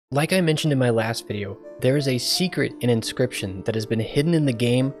Like I mentioned in my last video, there is a secret in Inscryption that has been hidden in the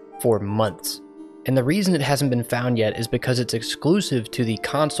game for months. And the reason it hasn't been found yet is because it's exclusive to the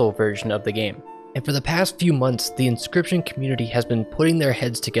console version of the game. And for the past few months, the Inscryption community has been putting their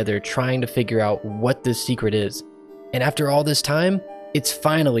heads together trying to figure out what this secret is. And after all this time, it's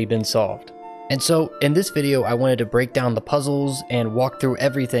finally been solved. And so, in this video, I wanted to break down the puzzles and walk through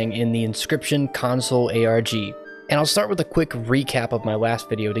everything in the Inscryption Console ARG. And I'll start with a quick recap of my last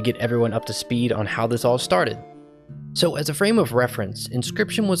video to get everyone up to speed on how this all started. So as a frame of reference,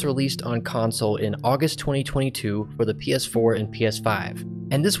 Inscryption was released on console in August 2022 for the PS4 and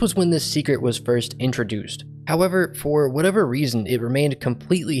PS5, and this was when this secret was first introduced. However, for whatever reason, it remained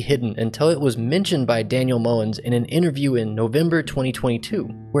completely hidden until it was mentioned by Daniel Mullins in an interview in November 2022,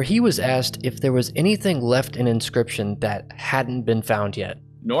 where he was asked if there was anything left in Inscryption that hadn't been found yet.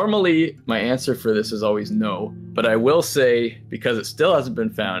 Normally, my answer for this is always no, but I will say, because it still hasn't been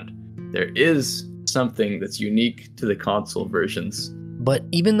found, there is something that's unique to the console versions. But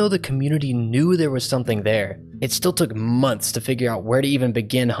even though the community knew there was something there, it still took months to figure out where to even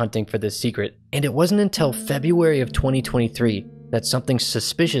begin hunting for this secret, and it wasn't until February of 2023 that something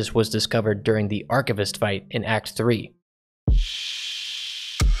suspicious was discovered during the Archivist fight in Act 3.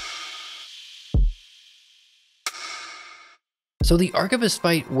 So the Archivist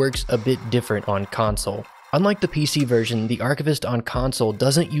fight works a bit different on console. Unlike the PC version, the Archivist on console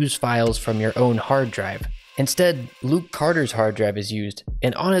doesn't use files from your own hard drive. Instead, Luke Carter's hard drive is used,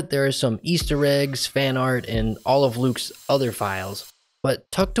 and on it there are some Easter eggs, fan art, and all of Luke's other files. But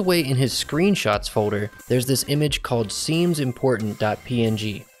tucked away in his screenshots folder, there's this image called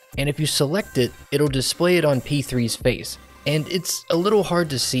seemsimportant.png, and if you select it, it'll display it on P3's face. And it's a little hard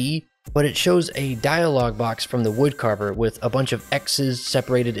to see, but it shows a dialog box from the woodcarver with a bunch of X's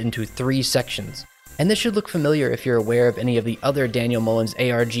separated into 3 sections. And this should look familiar if you're aware of any of the other Daniel Mullins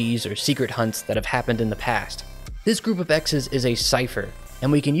ARGs or secret hunts that have happened in the past. This group of X's is a cipher,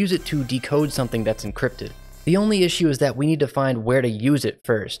 and we can use it to decode something that's encrypted. The only issue is that we need to find where to use it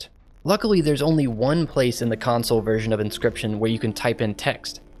first. Luckily, there's only one place in the console version of Inscryption where you can type in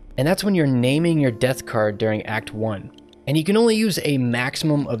text, and that's when you're naming your death card during Act 1. And you can only use a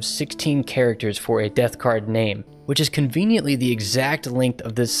maximum of 16 characters for a death card name, which is conveniently the exact length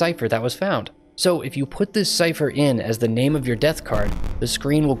of this cipher that was found. So if you put this cipher in as the name of your death card, the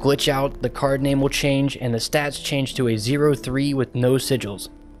screen will glitch out, the card name will change, and the stats change to a 0-3 with no sigils.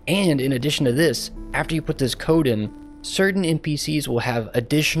 And in addition to this, after you put this code in, certain NPCs will have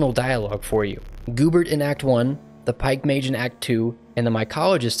additional dialogue for you. Goobert in Act 1, the Pike Mage in Act 2, and the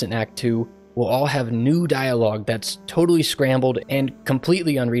Mycologist in Act 2 will all have new dialogue that's totally scrambled and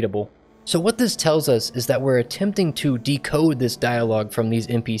completely unreadable. So what this tells us is that we're attempting to decode this dialogue from these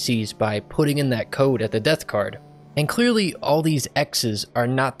NPCs by putting in that code at the death card. And clearly all these X's are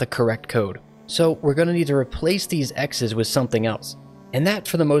not the correct code. So we're going to need to replace these X's with something else. And that,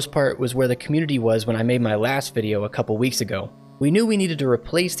 for the most part, was where the community was when I made my last video a couple weeks ago. We knew we needed to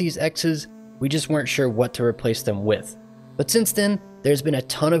replace these X's, we just weren't sure what to replace them with. But since then, there's been a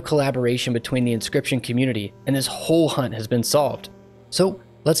ton of collaboration between the Inscryption community, and this whole hunt has been solved. So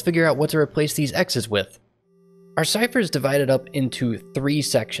let's figure out what to replace these X's with. Our cipher is divided up into 3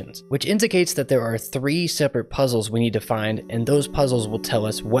 sections, which indicates that there are 3 separate puzzles we need to find, and those puzzles will tell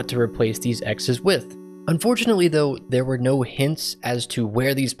us what to replace these X's with. Unfortunately though, there were no hints as to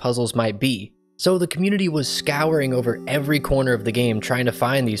where these puzzles might be, so the community was scouring over every corner of the game trying to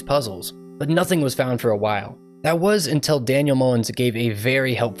find these puzzles, but nothing was found for a while. That was until Daniel Mullins gave a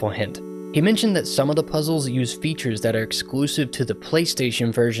very helpful hint. He mentioned that some of the puzzles use features that are exclusive to the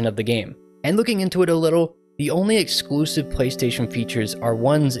PlayStation version of the game. And looking into it a little, the only exclusive PlayStation features are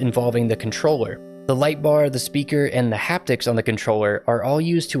ones involving the controller. The light bar, the speaker, and the haptics on the controller are all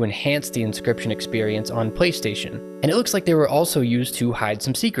used to enhance the Inscryption experience on PlayStation. And it looks like they were also used to hide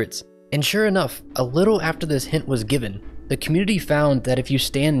some secrets. And sure enough, a little after this hint was given, the community found that if you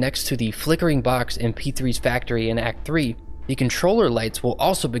stand next to the flickering box in P3's factory in Act 3, the controller lights will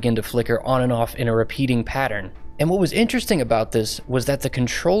also begin to flicker on and off in a repeating pattern. And what was interesting about this was that the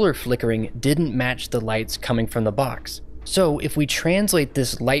controller flickering didn't match the lights coming from the box. So if we translate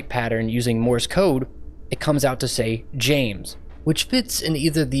this light pattern using Morse code, it comes out to say James, which fits in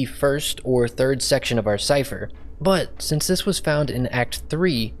either the first or third section of our cipher. But since this was found in Act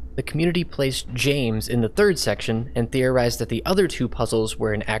 3, the community placed James in the 3rd section and theorized that the other 2 puzzles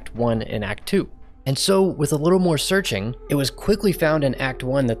were in Act 1 and Act 2. And so, with a little more searching, it was quickly found in Act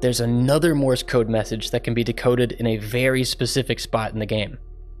 1 that there's another Morse code message that can be decoded in a very specific spot in the game.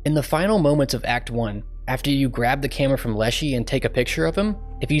 In the final moments of Act 1, after you grab the camera from Leshy and take a picture of him,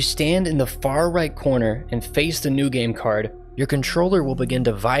 if you stand in the far right corner and face the new game card, your controller will begin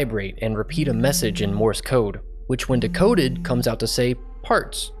to vibrate and repeat a message in Morse code, which when decoded comes out to say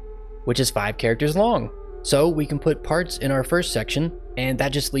parts, which is 5 characters long. So we can put parts in our first section, and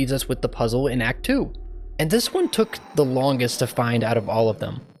that just leaves us with the puzzle in Act 2. And this one took the longest to find out of all of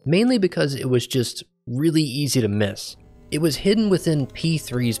them, mainly because it was just really easy to miss. It was hidden within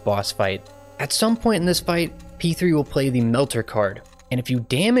P3's boss fight. At some point in this fight, P3 will play the Melter card, and if you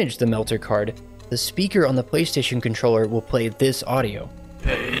damage the Melter card, the speaker on the PlayStation controller will play this audio.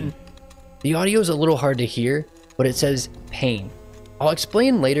 Pain. The audio is a little hard to hear, but it says pain. I'll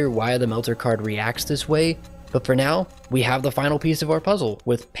explain later why the Melter card reacts this way, but for now, we have the final piece of our puzzle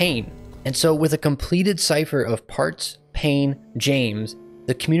with pain. And so with a completed cipher of parts, pain, James,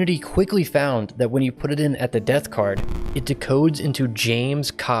 the community quickly found that when you put it in at the death card, it decodes into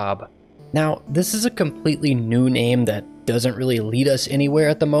James Cobb. Now, this is a completely new name that doesn't really lead us anywhere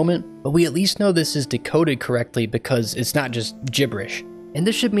at the moment, but we at least know this is decoded correctly because it's not just gibberish. And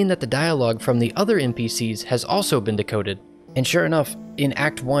this should mean that the dialogue from the other NPCs has also been decoded. And sure enough, in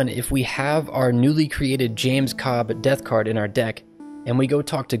Act 1, if we have our newly created James Cobb death card in our deck, and we go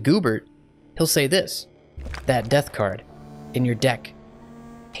talk to Goobert, he'll say this: that death card in your deck.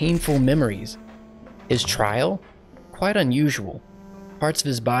 Painful memories. His trial? Quite unusual. Parts of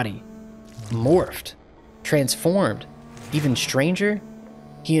his body. Morphed. Transformed. Even stranger?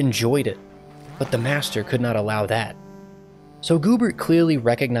 He enjoyed it. But the master could not allow that. So Goobert clearly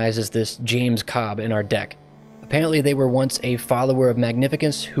recognizes this James Cobb in our deck. Apparently they were once a follower of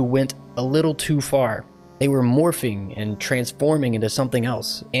Magnificus who went a little too far. They were morphing and transforming into something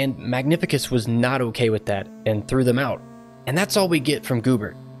else, and Magnificus was not okay with that and threw them out. And that's all we get from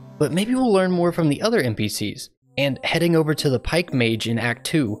Goobert. But maybe we'll learn more from the other NPCs. And heading over to the Pike Mage in Act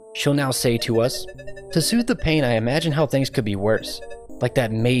 2, she'll now say to us, "To soothe the pain, I imagine how things could be worse. Like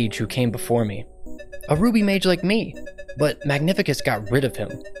that mage who came before me. A ruby mage like me. But Magnificus got rid of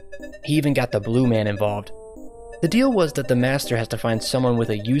him. He even got the blue man involved. The deal was that the master has to find someone with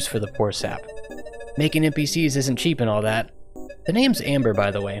a use for the poor sap. Making NPCs isn't cheap and all that. The name's Amber,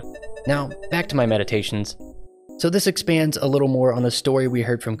 by the way. Now, back to my meditations. So this expands a little more on the story we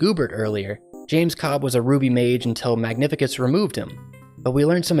heard from Goobert earlier. James Cobb was a ruby mage until Magnificus removed him. But we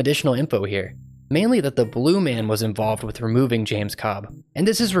learned some additional info here. Mainly that the blue man was involved with removing James Cobb. And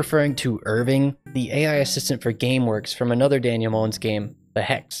this is referring to Irving, the AI assistant for GameWorks from another Daniel Mullins game, The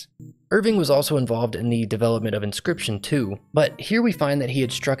Hex. Irving was also involved in the development of Inscryption too, but here we find that he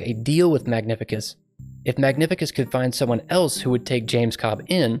had struck a deal with Magnificus. If Magnificus could find someone else who would take James Cobb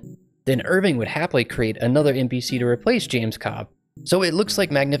in, then Irving would happily create another NPC to replace James Cobb. So it looks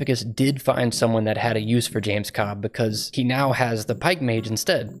like Magnificus did find someone that had a use for James Cobb because he now has the Pike Mage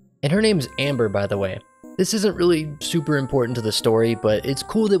instead. And her name's Amber, by the way. This isn't really super important to the story, but it's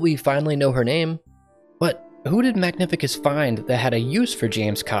cool that we finally know her name. But who did Magnificus find that had a use for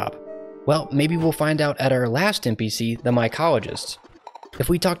James Cobb? Well, maybe we'll find out at our last NPC, the mycologists. If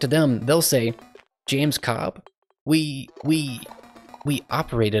we talk to them, they'll say, "James Cobb? We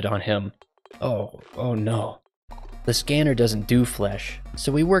operated on him. Oh no. The scanner doesn't do flesh,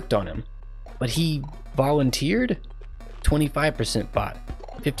 so we worked on him. But he volunteered? 25% bot,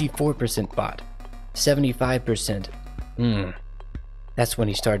 54% bot, 75%. That's when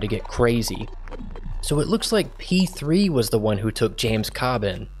he started to get crazy. So it looks like P3 was the one who took James Cobb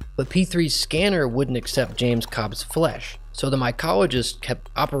in, but P3's scanner wouldn't accept James Cobb's flesh, so the mycologist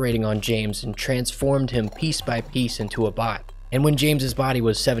kept operating on James and transformed him piece by piece into a bot. And when James's body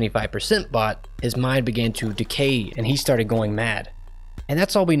was 75% bot, his mind began to decay and he started going mad. And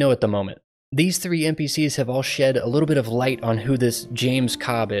that's all we know at the moment. These 3 NPCs have all shed a little bit of light on who this James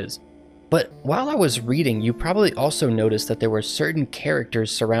Cobb is. But while I was reading, you probably also noticed that there were certain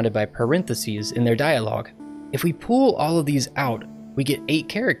characters surrounded by parentheses in their dialogue. If we pull all of these out, we get 8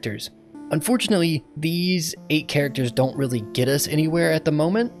 characters. Unfortunately, these 8 characters don't really get us anywhere at the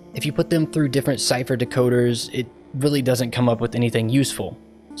moment. If you put them through different cipher decoders, it really doesn't come up with anything useful.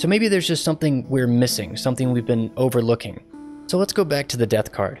 So maybe there's just something we're missing, something we've been overlooking. So let's go back to the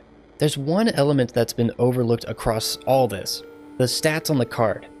death card. There's one element that's been overlooked across all this: the stats on the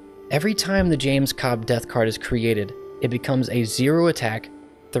card. Every time the James Cobb death card is created, it becomes a 0 attack,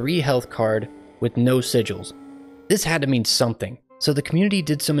 3 health card with no sigils. This had to mean something. So the community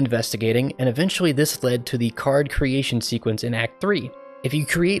did some investigating, and eventually this led to the card creation sequence in Act 3. If you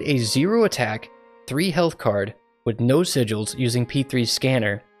create a 0 attack, 3 health card with no sigils using P3's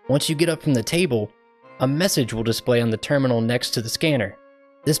scanner, once you get up from the table, a message will display on the terminal next to the scanner.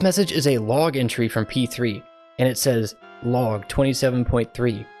 This message is a log entry from P3, and it says, "Log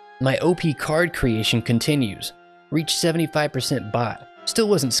 27.3. My OP card creation continues. Reached 75% bot. Still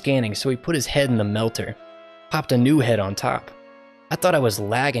wasn't scanning, so he put his head in the melter. popped a new head on top. I thought I was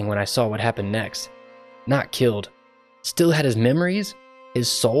lagging when I saw what happened next. Not killed. Still had his memories? His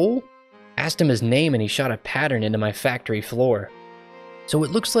soul? Asked him his name and he shot a pattern into my factory floor. So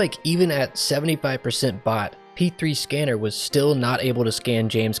it looks like even at 75% bot, P3's scanner was still not able to scan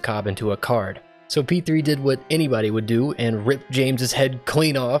James Cobb into a card. So P3 did what anybody would do and ripped James's head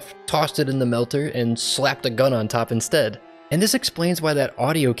clean off, tossed it in the melter, and slapped a gun on top instead. And this explains why that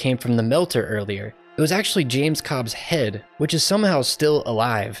audio came from the melter earlier. It was actually James Cobb's head, which is somehow still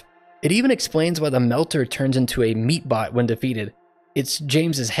alive. It even explains why the melter turns into a meat bot when defeated. It's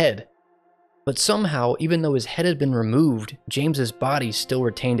James's head. But somehow, even though his head had been removed, James's body still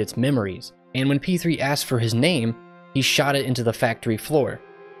retained its memories. And when P3 asked for his name, he shot it into the factory floor.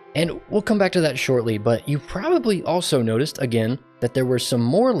 And we'll come back to that shortly, but you probably also noticed, again, that there were some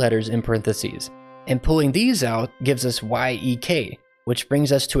more letters in parentheses. And pulling these out gives us YEK, which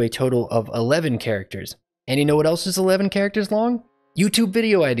brings us to a total of 11 characters. And you know what else is 11 characters long? YouTube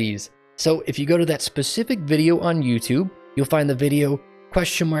video IDs. So if you go to that specific video on YouTube, you'll find the video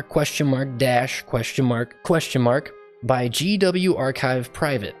 !!dash by GW Archive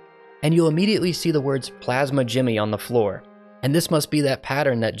Private. And you'll immediately see the words Plasma Jimmy on the floor. And this must be that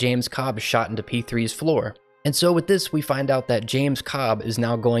pattern that James Cobb shot into P3's floor. And so with this, we find out that James Cobb is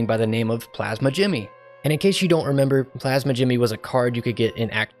now going by the name of Plasma Jimmy. And in case you don't remember, Plasma Jimmy was a card you could get in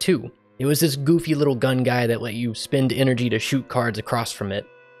Act 2. It was this goofy little gun guy that let you spend energy to shoot cards across from it.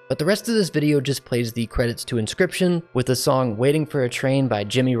 But the rest of this video just plays the credits to Inscryption with the song Waiting for a Train by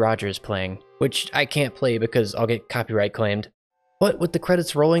Jimmy Rogers playing, which I can't play because I'll get copyright claimed. But with the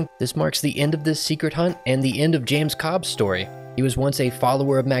credits rolling, this marks the end of this secret hunt and the end of James Cobb's story. He was once a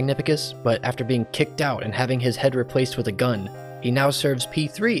follower of Magnificus, but after being kicked out and having his head replaced with a gun, he now serves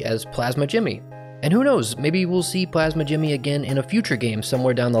P3 as Plasma Jimmy. And who knows, maybe we'll see Plasma Jimmy again in a future game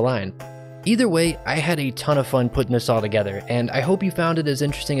somewhere down the line. Either way, I had a ton of fun putting this all together, and I hope you found it as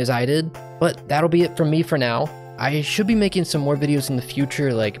interesting as I did, but that'll be it from me for now. I should be making some more videos in the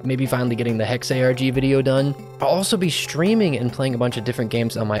future, like maybe finally getting the Hex ARG video done. I'll also be streaming and playing a bunch of different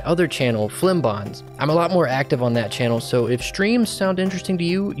games on my other channel, Flimbonds. I'm a lot more active on that channel, so if streams sound interesting to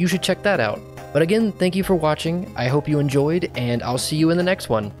you, you should check that out. But again, thank you for watching, I hope you enjoyed, and I'll see you in the next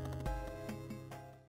one.